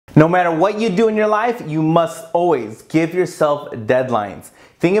No matter what you do in your life, you must always give yourself deadlines.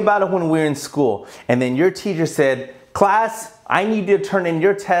 Think about it when we were in school and then your teacher said, class, I need you to turn in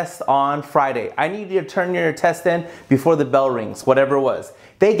your test on Friday. I need you to turn your test in before the bell rings, whatever it was.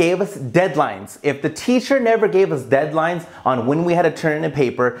 They gave us deadlines. If the teacher never gave us deadlines on when we had to turn in a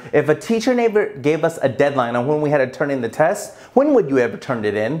paper, if a teacher never gave us a deadline on when we had to turn in the test, when would you ever turn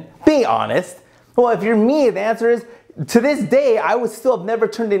it in? Be honest. Well, if you're me, the answer is, to this day, I would still have never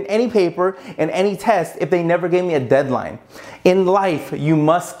turned in any paper and any test if they never gave me a deadline. In life, you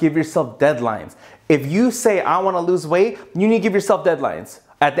must give yourself deadlines. If you say, I want to lose weight, you need to give yourself deadlines.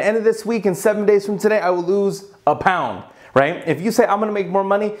 At the end of this week and 7 days from today, I will lose a pound, right? If you say, I'm going to make more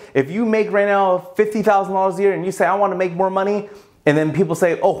money, if you make right now $50,000 a year and you say, I want to make more money, and then people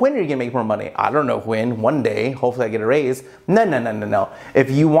say, oh, when are you gonna make more money? I don't know when, one day, hopefully I get a raise. No. If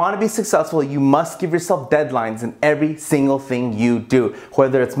you wanna be successful, you must give yourself deadlines in every single thing you do.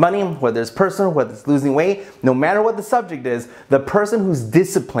 Whether it's money, whether it's personal, whether it's losing weight, no matter what the subject is, the person who's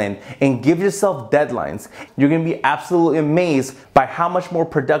disciplined and give yourself deadlines, you're gonna be absolutely amazed by how much more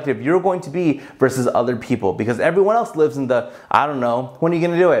productive you're going to be versus other people. Because everyone else lives in the, I don't know, when are you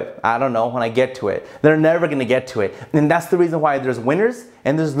gonna do it? I don't know, when I get to it. They're never gonna get to it. And that's the reason why there's winners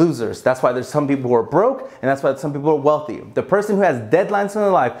and there's losers. That's why there's some people who are broke and that's why some people are wealthy. The person who has deadlines in their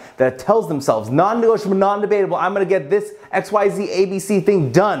life that tells themselves non-negotiable, non-debatable, I'm gonna get this XYZ ABC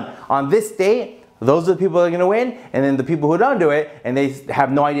thing done on this date, those are the people that are gonna win. And then the people who don't do it and they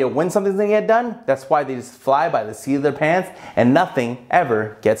have no idea when something's gonna get done, that's why they just fly by the seat of their pants and nothing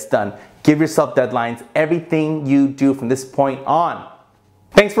ever gets done. Give yourself deadlines, everything you do from this point on.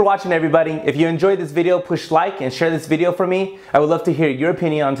 Thanks for watching, everybody. If you enjoyed this video, push like and share this video for me. I would love to hear your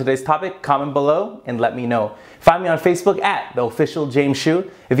opinion on today's topic. Comment below and let me know. Find me on Facebook at The Official James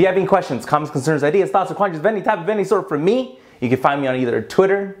Hsu. If you have any questions, comments, concerns, ideas, thoughts, or questions of any type of any sort from me, you can find me on either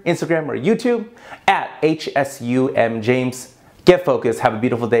Twitter, Instagram, or YouTube at HSUM James. Get focused, have a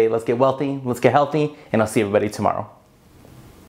beautiful day, let's get wealthy, let's get healthy, and I'll see everybody tomorrow.